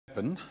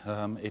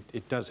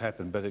It does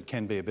happen, but it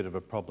can be a bit of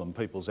a problem.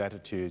 People's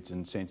attitudes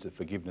and sense of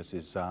forgiveness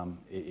is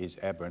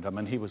aberrant. I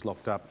mean, he was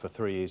locked up for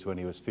 3 years when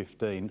he was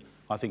 15.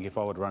 I think if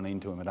I would run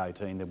into him at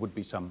 18, there would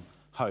be some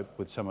hope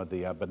with some of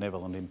the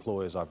benevolent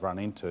employers I've run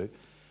into.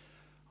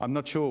 I'm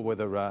not sure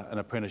whether an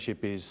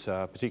apprenticeship is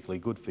particularly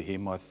good for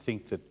him. I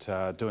think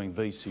that doing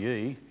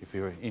VCE, if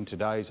you're in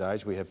today's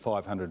age, we have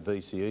 500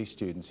 VCE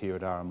students here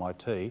at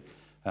RMIT.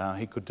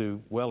 He could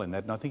do well in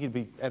that, and I think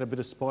he'd add a bit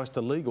of spice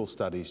to legal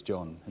studies,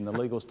 John, in the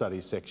legal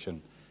studies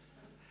section.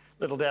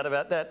 Little doubt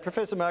about that.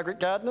 Professor Margaret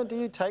Gardner, do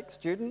you take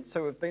students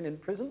who have been in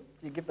prison?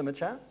 Do you give them a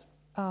chance?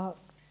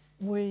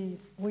 We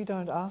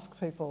don't ask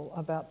people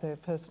about their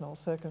personal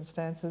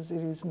circumstances.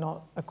 It is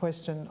not a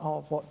question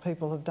of what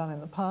people have done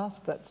in the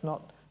past. That's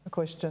not a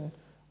question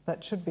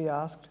that should be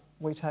asked.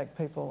 We take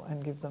people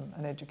and give them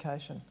an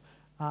education,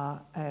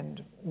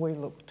 and we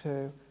look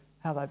to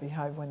how they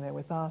behave when they're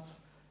with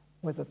us,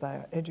 whether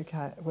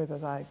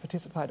they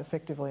participate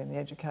effectively in the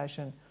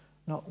education,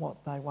 not what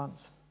they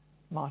once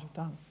might have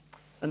done.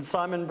 And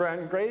Simon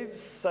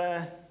Brown-Greaves,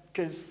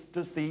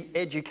 does the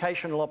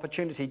educational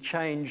opportunity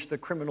change the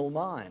criminal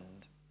mind?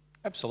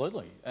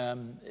 Absolutely.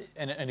 And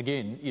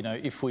again, you know,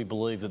 if we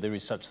believe that there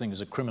is such thing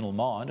as a criminal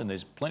mind, and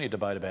there's plenty of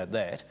debate about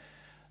that,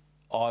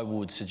 I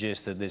would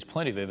suggest that there's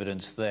plenty of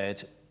evidence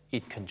that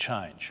it can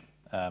change.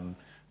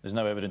 There's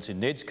no evidence in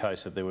Ned's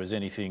case that there was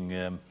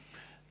anything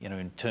you know,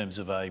 in terms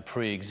of a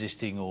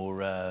pre-existing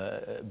or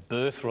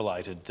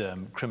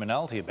birth-related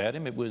criminality about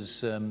him. It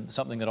was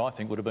something that I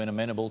think would have been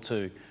amenable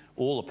to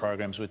all the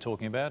programs we're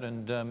talking about,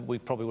 and we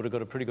probably would have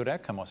got a pretty good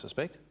outcome, I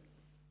suspect.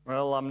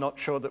 Well, I'm not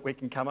sure that we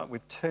can come up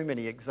with too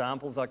many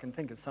examples. I can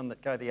think of some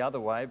that go the other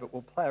way, but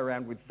we'll play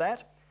around with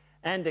that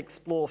and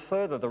explore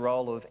further the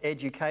role of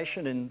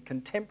education in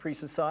contemporary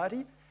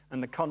society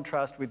and the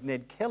contrast with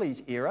Ned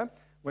Kelly's era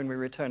when we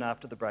return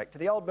after the break to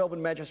the Old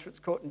Melbourne Magistrates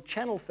Court in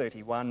Channel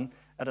 31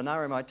 at an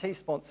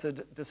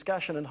RMIT-sponsored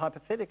discussion and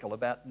hypothetical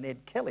about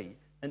Ned Kelly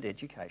and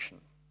education.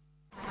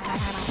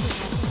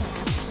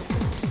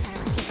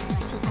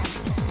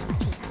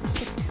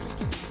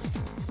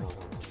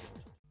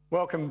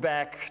 Welcome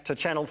back to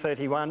Channel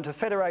 31, to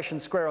Federation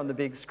Square on the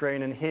big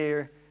screen, and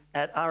here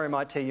at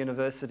RMIT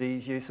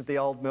University's use of the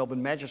Old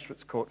Melbourne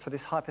Magistrates Court for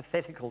this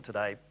hypothetical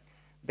today.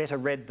 Better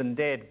read than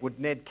dead. Would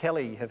Ned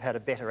Kelly have had a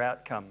better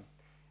outcome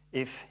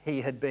if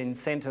he had been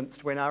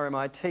sentenced when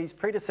RMIT's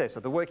predecessor,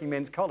 the Working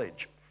Men's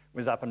College,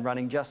 was up and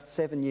running just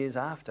 7 years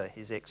after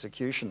his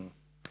execution?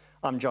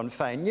 I'm John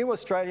Fain. New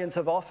Australians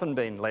have often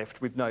been left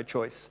with no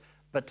choice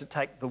but to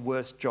take the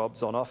worst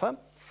jobs on offer.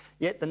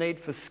 Yet the need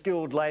for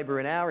skilled labour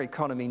in our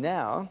economy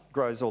now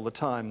grows all the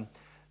time.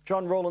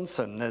 John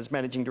Rawlinson, as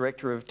Managing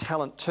Director of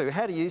Talent 2,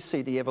 how do you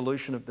see the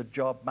evolution of the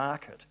job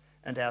market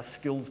and our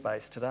skills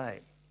base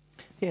today?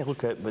 Yeah,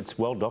 look, it's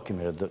well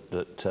documented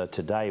that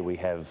today we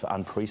have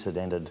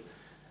unprecedented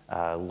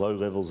low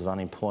levels of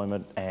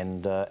unemployment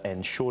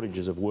and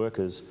shortages of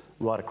workers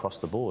right across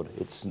the board.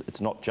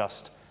 It's not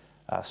just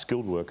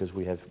skilled workers.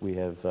 We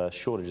have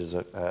shortages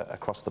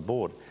across the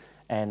board,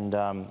 and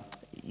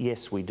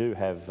yes, we do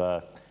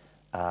have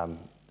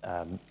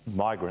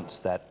migrants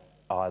that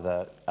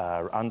either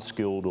are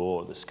unskilled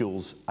or the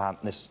skills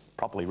aren't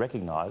properly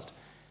recognised,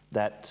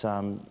 that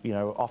you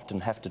know,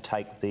 often have to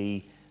take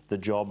the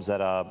jobs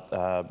that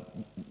are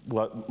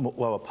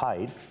lower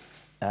paid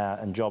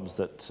and jobs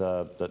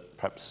that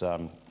perhaps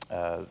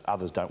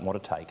others don't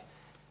want to take.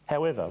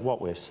 However,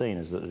 what we've seen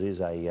is that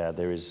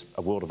there is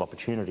a world of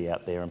opportunity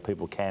out there, and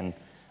people can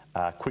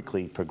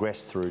quickly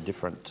progress through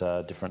different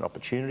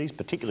opportunities,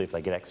 particularly if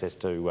they get access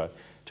to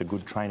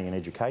good training and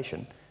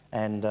education.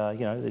 And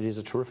you know, it is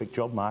a terrific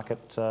job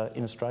market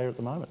in Australia at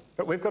the moment.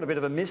 But we've got a bit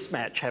of a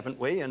mismatch, haven't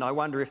we? And I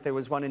wonder if there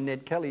was one in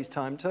Ned Kelly's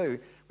time too.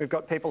 We've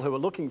got people who are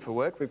looking for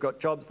work, we've got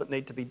jobs that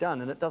need to be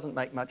done, and it doesn't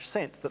make much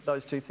sense that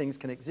those two things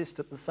can exist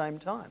at the same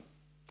time.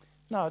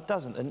 No, it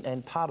doesn't,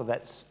 and part of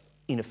that's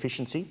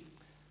inefficiency,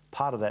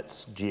 part of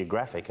that's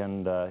geographic,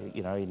 and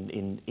you know,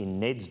 in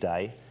Ned's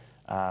day,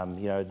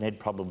 you know, Ned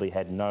probably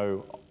had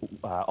no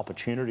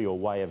opportunity or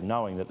way of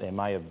knowing that there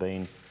may have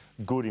been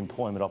good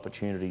employment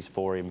opportunities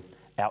for him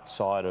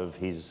outside of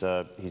his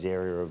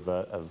area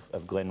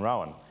of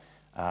Glenrowan.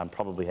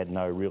 Probably had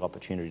no real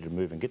opportunity to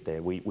move and get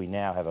there. We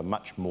now have a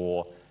much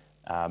more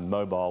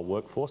mobile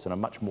workforce and a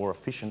much more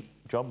efficient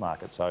job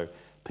market. So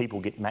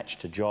people get matched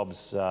to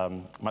jobs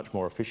much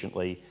more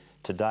efficiently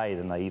today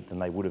than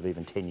they would have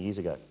even 10 years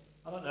ago.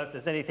 I don't know if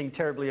there's anything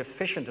terribly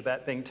efficient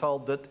about being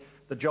told that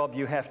the job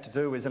you have to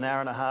do is an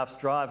hour and a half's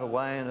drive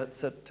away and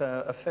it's at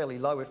a fairly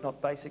low, if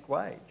not basic,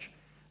 wage.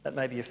 That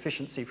may be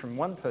efficiency from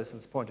one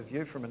person's point of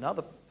view. From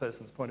another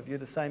person's point of view,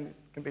 the same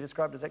can be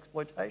described as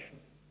exploitation.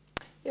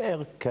 Yeah,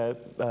 look,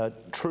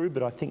 true,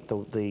 but I think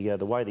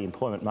the way the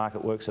employment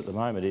market works at the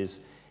moment is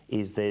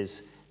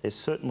there's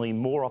certainly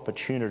more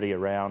opportunity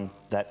around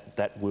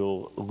that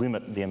will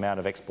limit the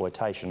amount of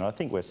exploitation. And I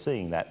think we're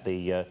seeing that.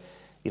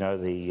 You know,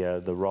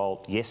 the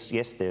role. Yes,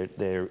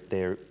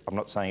 I'm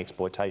not saying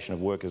exploitation of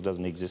workers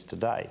doesn't exist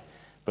today,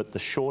 but the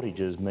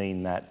shortages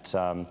mean that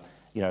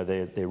you know,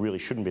 there really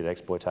shouldn't be that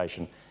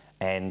exploitation.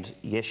 And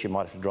yes, you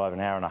might have to drive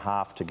an hour and a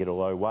half to get a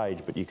low wage,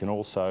 but you can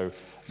also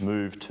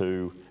move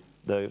to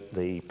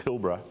the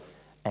Pilbara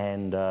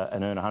and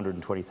earn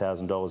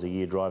 $120,000 a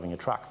year driving a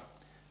truck.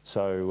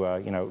 So,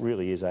 you know, it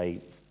really is a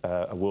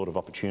world of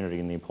opportunity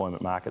in the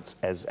employment markets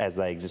as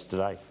they exist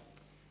today.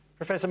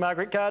 Professor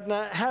Margaret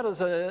Gardner, how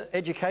does an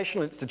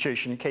educational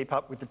institution keep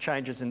up with the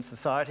changes in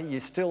society? You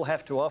still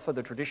have to offer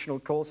the traditional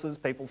courses.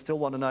 People still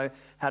want to know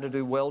how to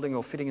do welding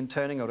or fitting and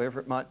turning or whatever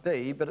it might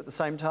be, but at the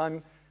same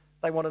time,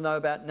 they want to know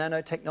about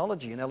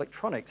nanotechnology and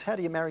electronics. How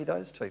do you marry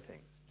those two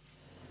things?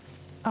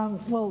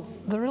 Well,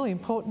 the really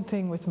important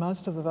thing with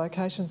most of the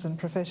vocations and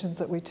professions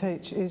that we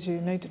teach is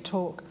you need to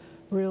talk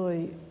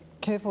really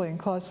carefully and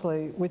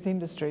closely with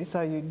industry,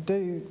 so you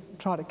do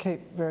try to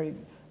keep very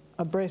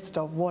abreast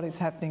of what is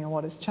happening and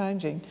what is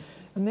changing.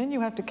 And then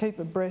you have to keep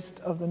abreast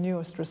of the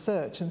newest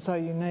research, and so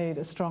you need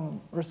a strong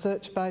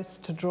research base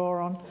to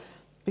draw on,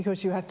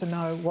 because you have to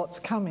know what's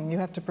coming. You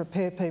have to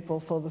prepare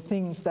people for the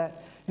things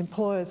that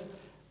employers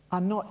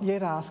are not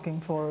yet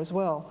asking for as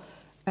well.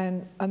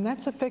 And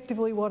that's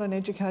effectively what an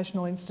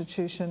educational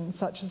institution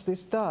such as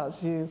this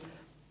does. You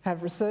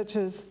have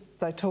researchers,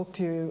 they talk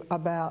to you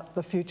about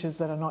the futures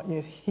that are not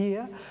yet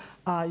here.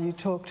 You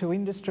talk to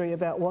industry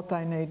about what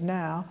they need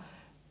now.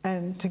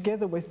 And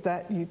together with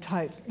that, you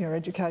take your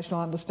educational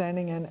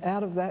understanding, and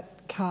out of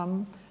that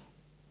come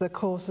the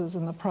courses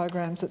and the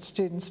programs that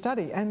students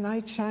study, and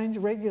they change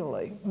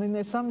regularly. I mean,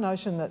 there's some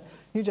notion that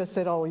you just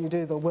said, oh, you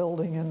do the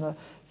welding and the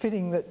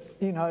fitting that,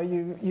 you know,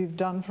 you've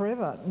done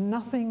forever.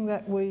 Nothing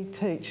that we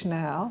teach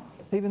now,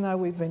 even though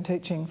we've been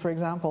teaching, for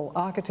example,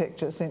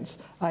 architecture since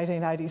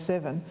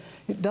 1887,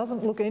 it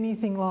doesn't look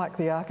anything like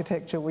the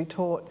architecture we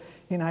taught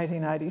in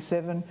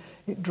 1887.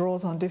 It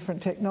draws on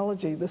different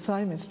technology. The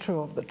same is true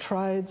of the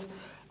trades.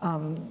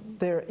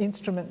 There are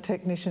instrument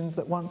technicians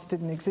that once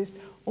didn't exist.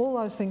 All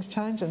those things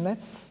change, and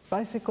that's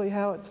basically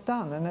how it's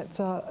done. And it's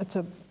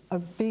a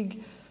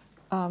big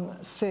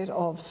set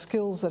of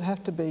skills that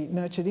have to be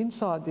nurtured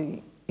inside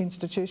the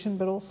institution,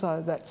 but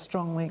also that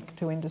strong link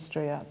to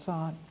industry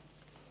outside.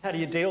 How do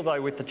you deal,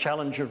 though, with the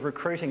challenge of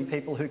recruiting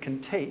people who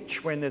can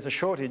teach when there's a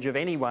shortage of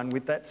anyone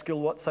with that skill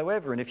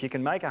whatsoever? And if you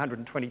can make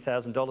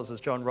 $120,000, as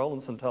John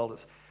Rowlandson told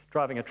us,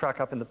 driving a truck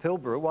up in the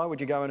Pilbara, why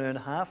would you go and earn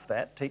half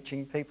that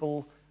teaching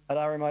people at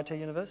RMIT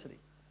University?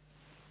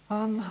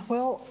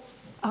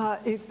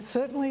 It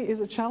certainly is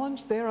a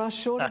challenge. There are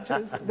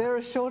shortages. There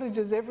are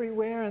shortages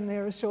everywhere, and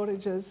there are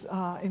shortages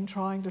in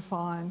trying to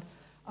find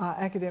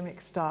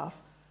academic staff.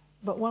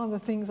 But one of the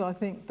things, I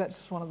think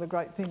that's one of the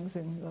great things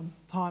in the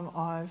time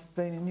I've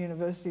been in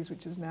universities,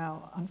 which is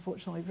now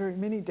unfortunately very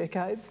many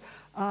decades,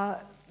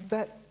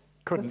 that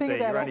couldn't be,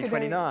 you're only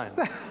 29.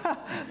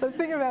 The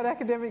thing about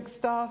academic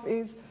staff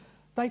is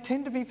they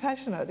tend to be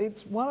passionate.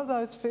 It's one of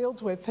those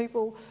fields where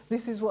people,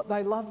 this is what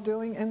they love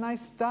doing, and they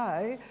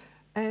stay,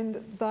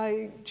 and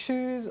they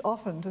choose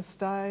often to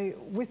stay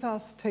with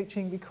us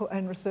teaching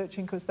and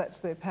researching because that's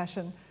their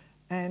passion.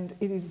 And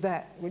it is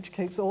that which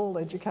keeps all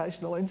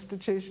educational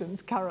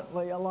institutions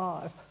currently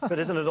alive. But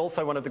isn't it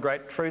also one of the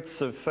great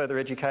truths of further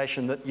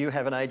education that you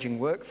have an ageing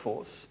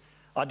workforce?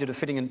 I did a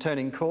fitting and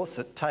turning course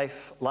at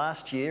TAFE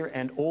last year,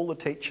 and all the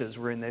teachers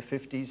were in their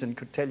 50s and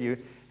could tell you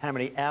how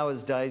many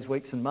hours, days,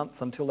 weeks and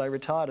months until they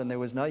retired, and there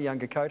was no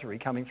younger coterie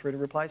coming through to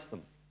replace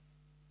them.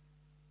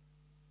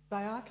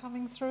 They are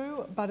coming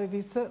through, but it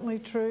is certainly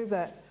true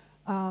that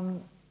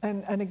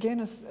and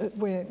again,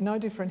 we're no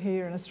different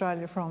here in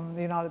Australia from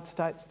the United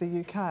States,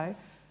 the UK.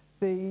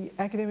 The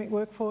academic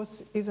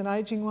workforce is an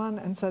ageing one,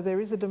 and so there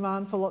is a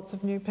demand for lots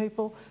of new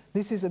people.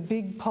 This is a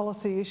big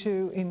policy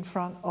issue in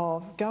front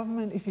of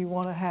government if you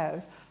want to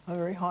have a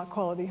very high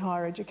quality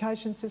higher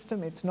education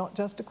system. It's not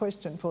just a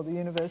question for the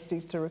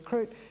universities to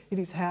recruit, it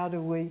is how do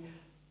we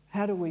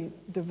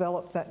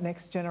develop that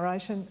next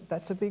generation?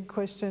 That's a big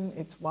question.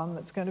 It's one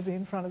that's going to be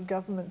in front of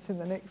governments in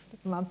the next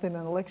month in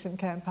an election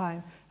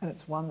campaign, and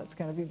it's one that's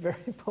going to be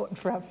very important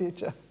for our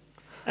future.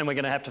 And we're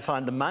going to have to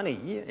find the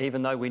money,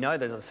 even though we know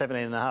there's a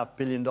 $17.5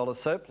 billion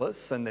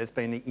surplus and there's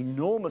been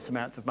enormous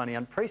amounts of money,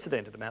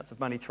 unprecedented amounts of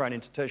money thrown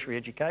into tertiary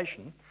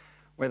education.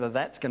 Whether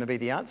that's going to be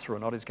the answer or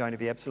not is going to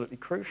be absolutely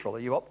crucial. Are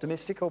you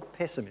optimistic or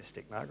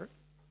pessimistic, Margaret?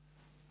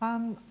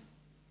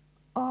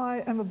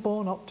 I am a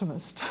born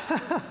optimist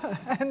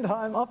and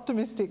I'm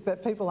optimistic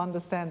that people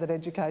understand that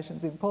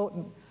education's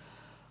important.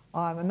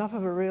 I'm enough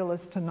of a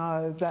realist to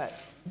know that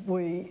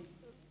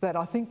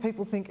I think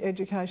people think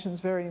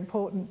education's very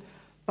important,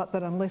 but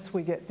that unless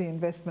we get the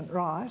investment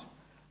right,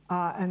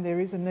 and there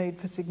is a need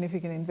for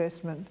significant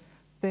investment,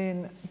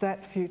 then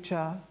that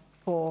future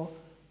for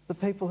the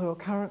people who are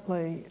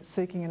currently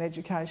seeking an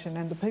education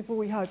and the people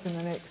we hope in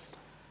the next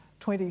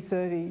 20,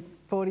 30,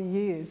 40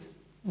 years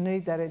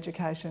need that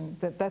education,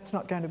 that's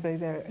not going to be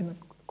there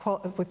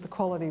with the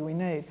quality we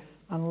need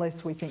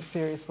unless we think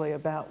seriously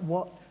about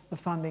what the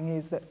funding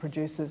is that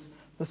produces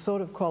the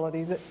sort of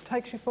quality that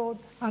takes you forward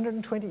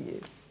 120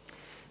 years.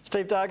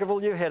 Steve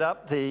Dargaville, you head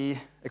up the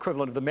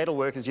equivalent of the Metal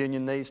Workers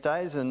Union these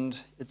days,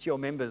 and it's your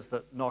members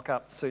that knock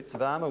up suits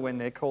of armour when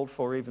they're called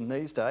for even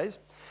these days.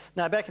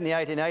 Now, back in the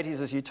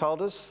 1880s, as you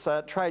told us,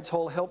 Trades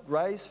Hall helped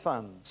raise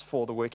funds for the working